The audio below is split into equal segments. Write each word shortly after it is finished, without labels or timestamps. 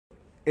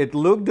it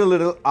looked a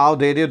little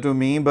outdated to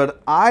me,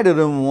 but I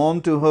didn't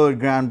want to hurt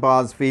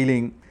Grandpa's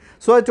feeling.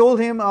 So I told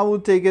him I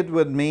would take it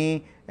with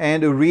me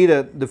and read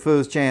it the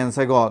first chance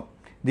I got.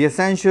 The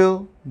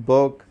essential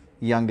book,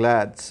 young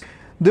lads.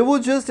 There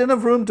was just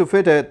enough room to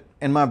fit it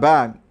in my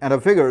bag, and I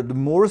figured the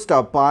more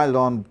stuff piled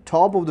on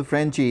top of the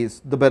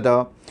Frenchies, the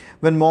better.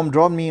 When Mom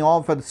dropped me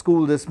off at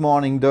school this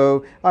morning,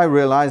 though, I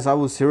realized I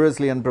was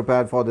seriously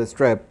unprepared for this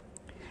trip.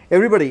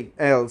 Everybody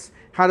else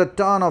had a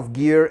ton of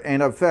gear,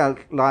 and I felt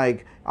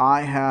like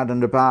I had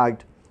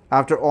underpacked.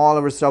 After all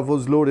our stuff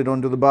was loaded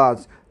onto the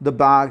bus, the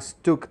bags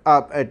took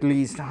up at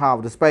least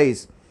half the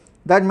space.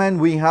 That meant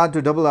we had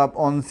to double up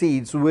on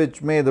seats,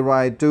 which made the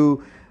ride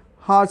to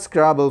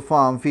Hardscrabble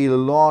Farm feel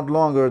a lot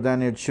longer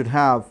than it should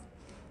have.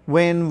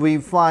 When we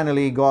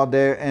finally got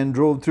there and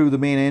drove through the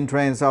main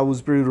entrance, I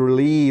was pretty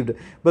relieved,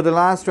 but the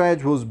last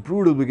stretch was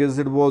brutal because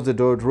it was a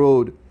dirt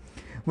road.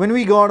 When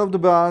we got off the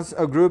bus,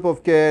 a group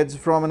of kids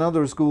from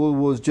another school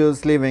was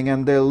just leaving,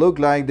 and they looked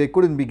like they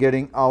couldn't be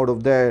getting out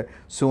of there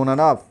soon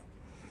enough.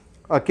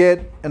 A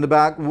kid in the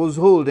back was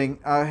holding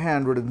a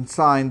handwritten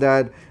sign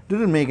that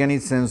didn't make any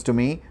sense to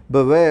me.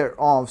 Beware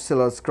of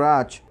Silver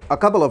Scratch. A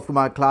couple of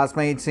my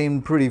classmates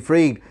seemed pretty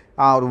freaked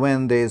out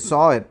when they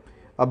saw it.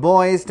 A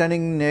boy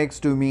standing next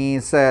to me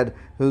said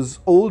his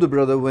older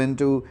brother went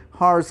to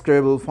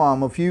Hardscrabble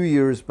Farm a few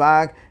years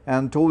back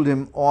and told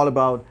him all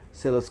about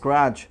Silver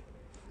Scratch.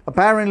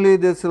 Apparently,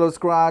 this Silver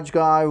Scratch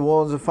guy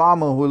was a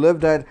farmer who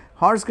lived at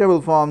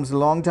Hardscrabble Farms a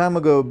long time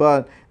ago,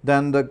 but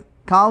then the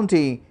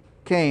county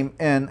came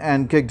in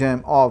and kicked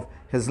him off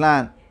his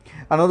land.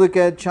 Another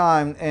kid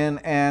chimed in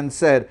and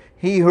said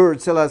he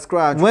heard Silver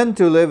Scratch went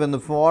to live in the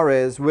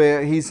forest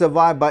where he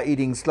survived by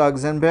eating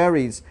slugs and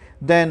berries.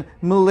 Then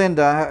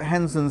Melinda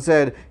Henson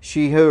said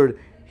she heard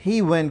he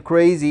went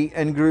crazy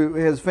and grew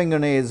his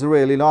fingernails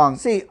really long.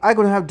 See, I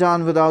could have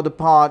done without the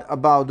part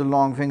about the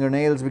long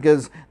fingernails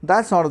because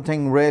that sort of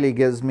thing really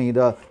gives me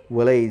the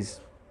willies.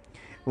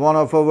 One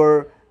of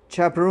our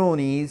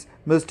chaperones,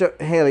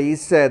 Mr. Haley,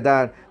 said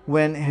that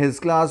when his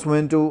class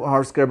went to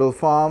Hardscrabble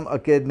Farm, a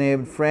kid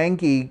named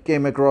Frankie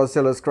came across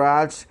Silver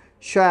Scratch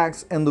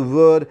shacks in the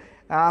wood.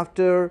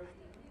 After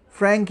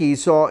Frankie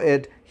saw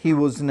it, he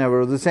was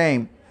never the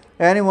same.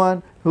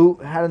 Anyone who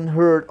hadn't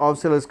heard of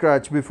Silver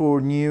Scratch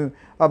before knew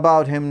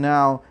about him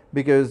now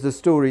because the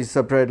stories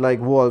spread like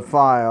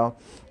wildfire.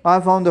 I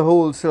found the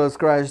whole Silver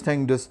Scratch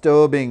thing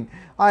disturbing.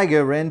 I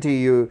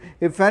guarantee you,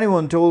 if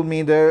anyone told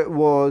me there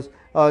was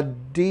a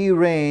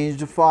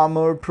deranged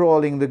farmer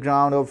prowling the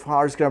ground of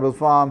Hardscrabble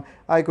Farm,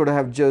 I could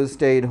have just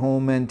stayed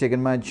home and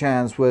taken my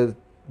chance with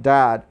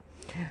Dad.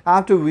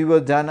 After we were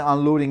done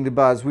unloading the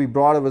bus, we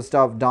brought our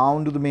stuff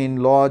down to the main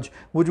lodge,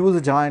 which was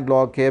a giant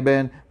log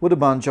cabin with a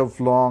bunch of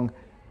long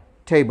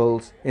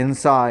tables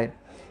inside.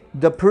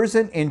 The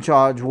person in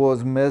charge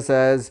was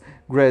Mrs.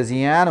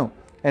 Graziano,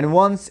 and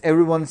once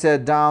everyone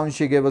sat down,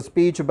 she gave a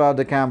speech about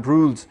the camp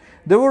rules.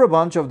 There were a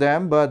bunch of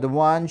them, but the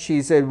one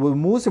she said was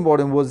most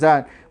important was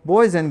that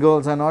boys and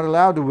girls are not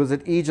allowed to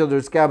visit each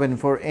other's cabin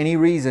for any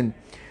reason.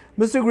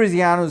 Mr.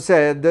 Graziano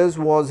said this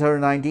was her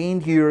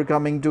 19th year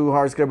coming to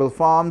Hardscrabble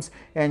Farms,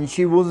 and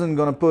she wasn't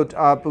going to put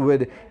up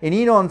with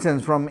any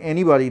nonsense from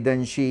anybody.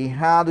 Then she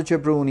had the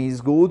chaperones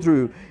go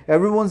through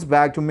everyone's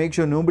bag to make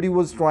sure nobody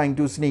was trying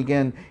to sneak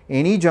in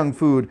any junk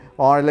food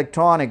or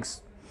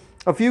electronics.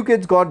 A few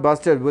kids got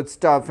busted with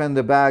stuff in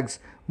the bags.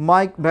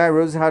 Mike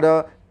Barrows had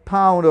a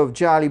pound of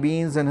jelly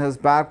beans in his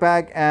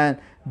backpack, and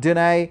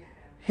Danae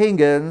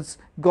Higgins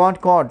got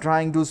caught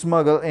trying to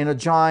smuggle in a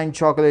giant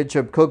chocolate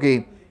chip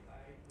cookie.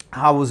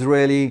 I was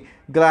really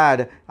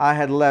glad I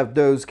had left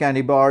those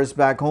candy bars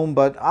back home,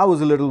 but I was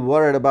a little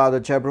worried about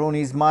the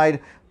chaperones might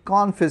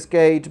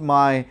confiscate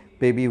my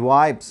baby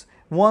wipes.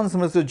 Once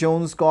Mr.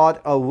 Jones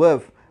got a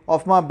whiff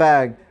of my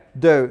bag,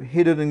 though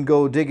he didn't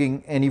go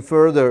digging any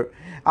further.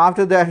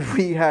 After that,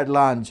 we had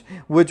lunch,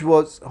 which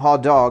was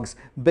hot dogs,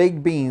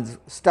 baked beans,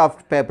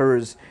 stuffed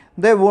peppers.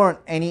 There weren't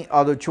any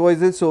other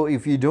choices, so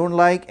if you don't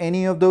like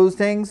any of those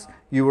things,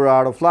 you were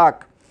out of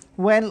luck.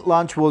 When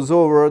lunch was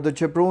over, the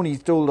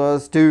chaperones told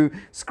us to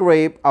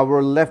scrape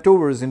our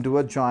leftovers into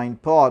a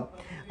giant pot.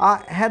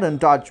 I hadn't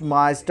touched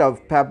my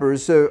stuffed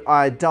peppers, so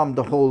I dumped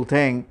the whole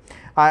thing.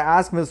 I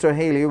asked Mr.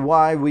 Haley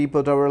why we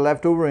put our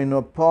leftover in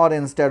a pot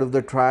instead of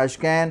the trash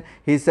can.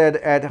 He said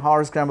at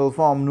Hardscrabble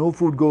Farm, no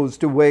food goes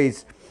to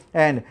waste,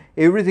 and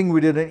everything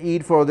we didn't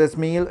eat for this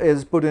meal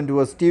is put into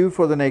a stew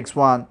for the next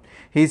one.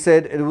 He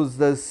said it was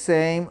the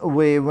same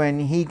way when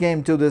he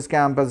came to this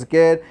camp as a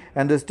kid,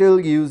 and they still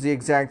use the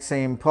exact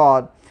same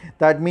pot.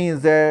 That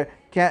means there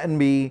can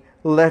be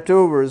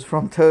leftovers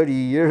from 30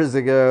 years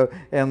ago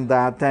in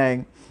that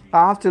thing.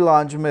 After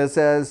lunch,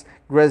 Mrs.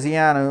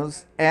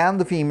 Graziano's and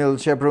the female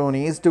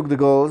chaperones took the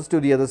girls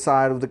to the other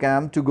side of the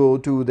camp to go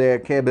to their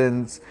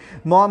cabins.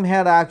 Mom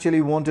had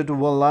actually wanted to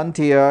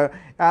volunteer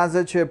as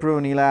a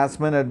chaperone last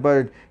minute,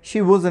 but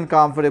she wasn't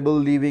comfortable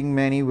leaving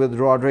Manny with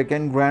Roderick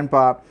and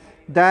Grandpa.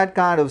 That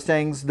kind of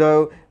stinks,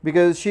 though,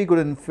 because she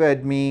couldn't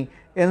feed me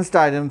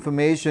inside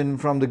information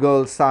from the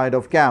girls' side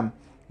of camp.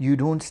 You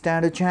don't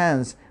stand a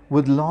chance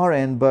with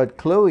Lauren, but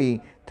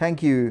Chloe,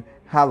 thank you,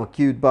 have a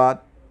cute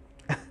butt.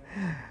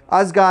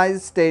 Us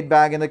guys stayed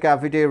back in the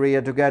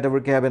cafeteria to get our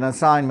cabin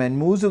assignment.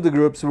 Most of the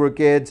groups were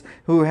kids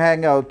who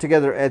hang out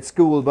together at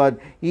school, but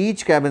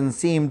each cabin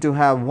seemed to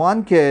have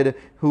one kid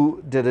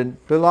who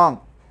didn't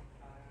belong.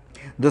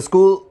 The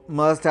school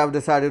must have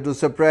decided to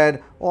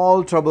spread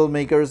all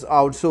troublemakers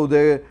out so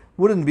there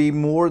wouldn't be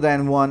more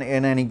than one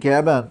in any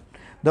cabin.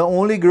 The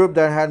only group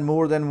that had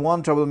more than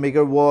one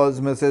troublemaker was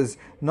Mrs.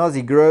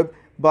 Nazi group,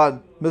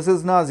 but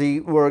Mrs. Nazi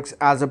works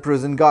as a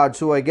prison guard,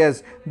 so I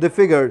guess they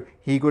figured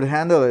he could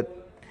handle it.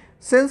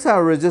 Since I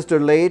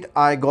registered late,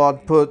 I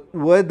got put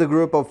with the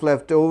group of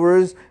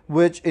leftovers,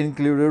 which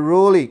included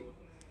Rolly.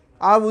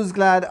 I was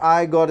glad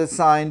I got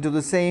assigned to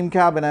the same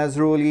cabin as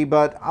Rolly,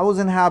 but I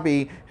wasn't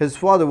happy his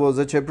father was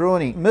a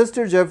chaperone.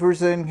 Mr.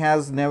 Jefferson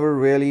has never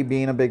really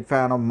been a big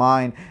fan of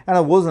mine, and I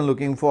wasn't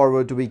looking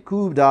forward to be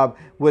cooped up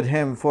with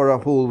him for a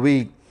whole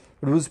week.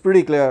 It was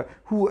pretty clear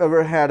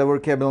whoever had our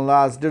cabin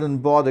last didn't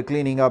bother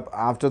cleaning up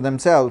after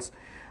themselves.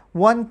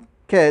 One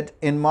kid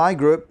in my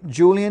group,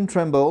 Julian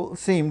Trimble,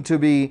 seemed to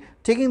be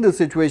taking the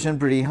situation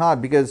pretty hard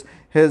because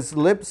his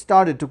lips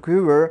started to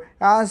quiver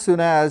as soon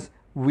as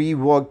we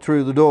walked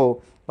through the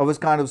door. I was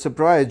kind of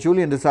surprised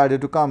Julian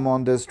decided to come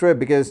on this trip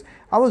because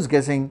I was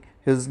guessing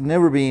he's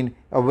never been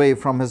away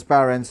from his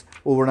parents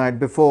overnight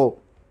before.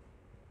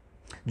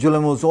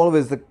 Julian was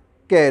always the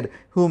kid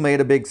who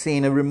made a big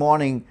scene every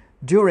morning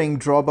during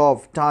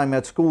drop-off time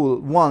at school.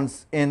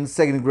 Once in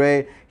second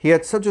grade, he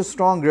had such a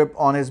strong grip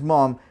on his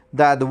mom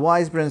that the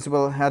vice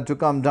principal had to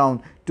come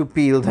down to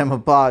peel them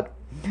apart.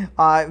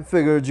 I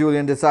figured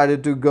Julian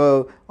decided to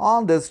go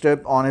on this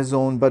trip on his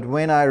own, but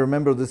when I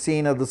remember the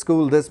scene at the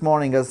school this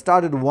morning, I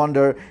started to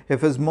wonder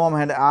if his mom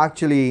had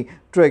actually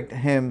tricked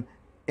him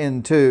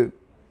into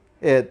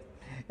it.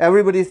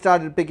 Everybody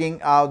started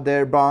picking out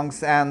their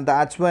bunks, and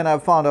that's when I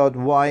found out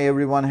why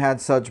everyone had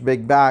such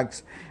big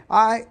bags.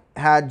 I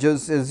had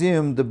just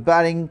assumed the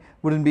bedding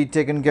wouldn't be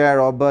taken care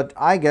of, but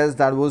I guess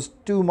that was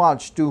too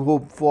much to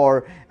hope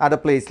for at a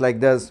place like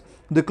this.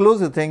 The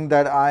closest thing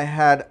that I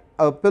had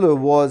a pillow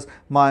was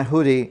my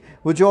hoodie,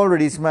 which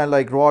already smelled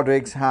like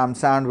Roderick's ham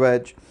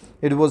sandwich.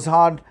 It was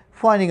hard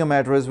finding a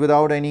mattress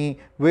without any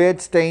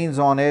weird stains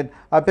on it.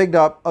 I picked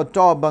up a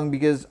top bunk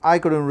because I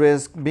couldn't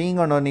risk being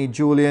underneath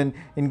Julian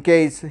in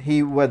case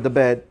he wet the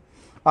bed.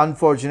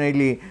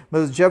 Unfortunately,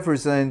 Miss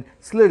Jefferson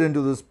slid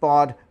into the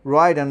spot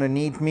right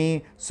underneath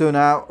me, so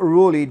now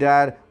Rolly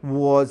Dad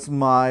was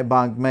my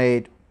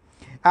bunkmate.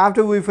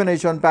 After we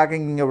finished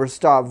unpacking our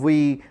stuff,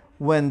 we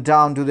went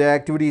down to the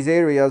activities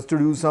areas to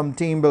do some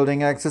team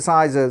building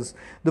exercises.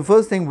 The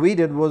first thing we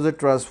did was a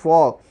trust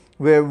fall,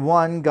 where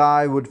one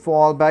guy would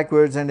fall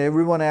backwards and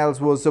everyone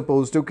else was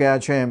supposed to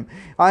catch him.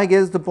 I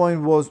guess the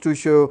point was to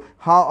show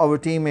how our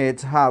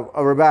teammates have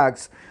our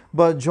backs.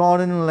 But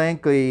Jordan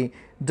Langley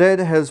did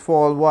his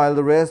fall while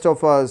the rest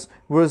of us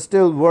were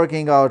still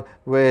working out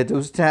where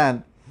to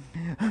stand.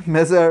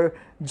 Mr.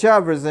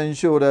 Jefferson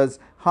showed us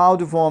how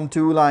to form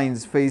two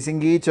lines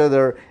facing each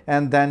other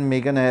and then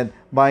make a net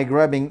by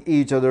grabbing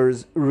each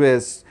other's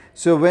wrists.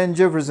 So when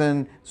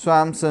Jefferson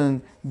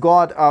Swampson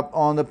got up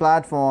on the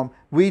platform,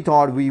 we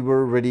thought we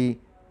were ready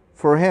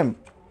for him.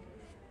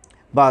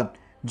 But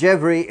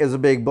Jeffrey is a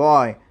big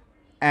boy,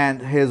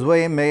 and his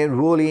way made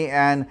Rolly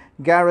and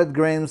Gareth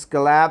Grimes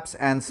collapse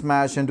and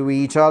smash into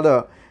each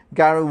other.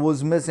 Gareth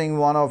was missing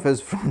one of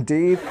his front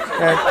teeth,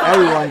 and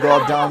everyone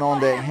got down on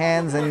their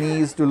hands and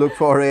knees to look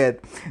for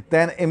it.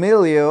 Then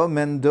Emilio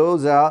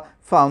Mendoza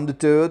found the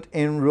tooth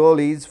in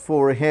Rolly's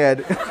forehead.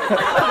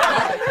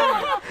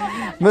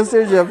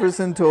 Mr.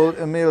 Jefferson told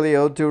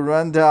Emilio to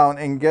run down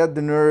and get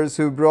the nurse,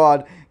 who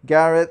brought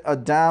Gareth a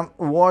damp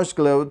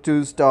washcloth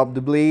to stop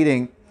the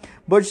bleeding.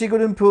 But she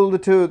couldn't pull the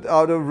tooth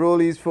out of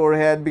Rolly's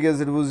forehead because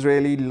it was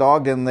really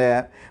locked in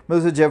there.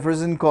 Mr.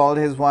 Jefferson called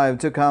his wife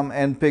to come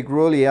and pick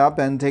Rolly up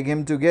and take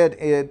him to get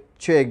it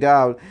checked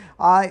out.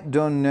 I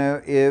don't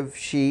know if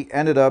she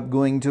ended up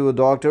going to a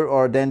doctor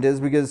or a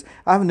dentist because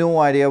I have no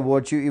idea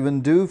what you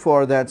even do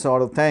for that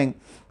sort of thing.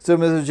 So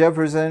Mr.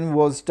 Jefferson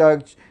was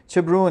stuck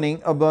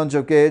chaperoning a bunch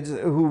of kids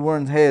who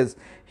weren't his.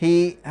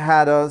 He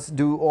had us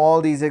do all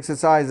these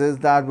exercises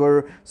that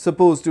were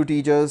supposed to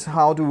teach us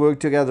how to work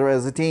together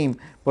as a team,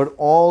 but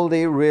all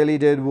they really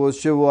did was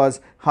show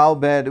us how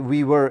bad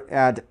we were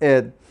at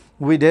it.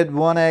 We did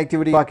one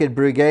activity, bucket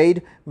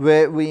brigade,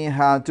 where we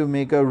had to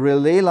make a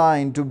relay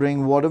line to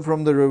bring water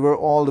from the river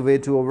all the way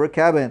to our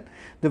cabin.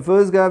 The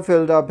first guy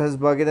filled up his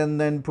bucket and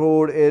then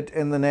poured it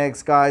in the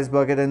next guy's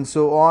bucket and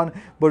so on,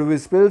 but we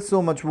spilled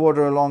so much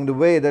water along the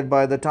way that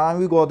by the time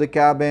we got the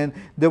cabin,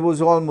 there was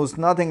almost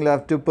nothing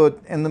left to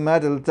put in the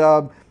metal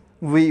tub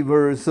we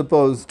were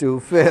supposed to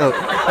fill.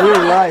 We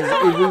realized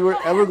if we were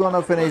ever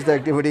gonna finish the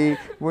activity,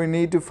 we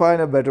need to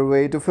find a better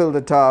way to fill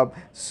the tub,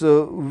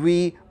 so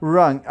we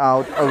wrung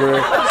out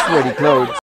our sweaty clothes.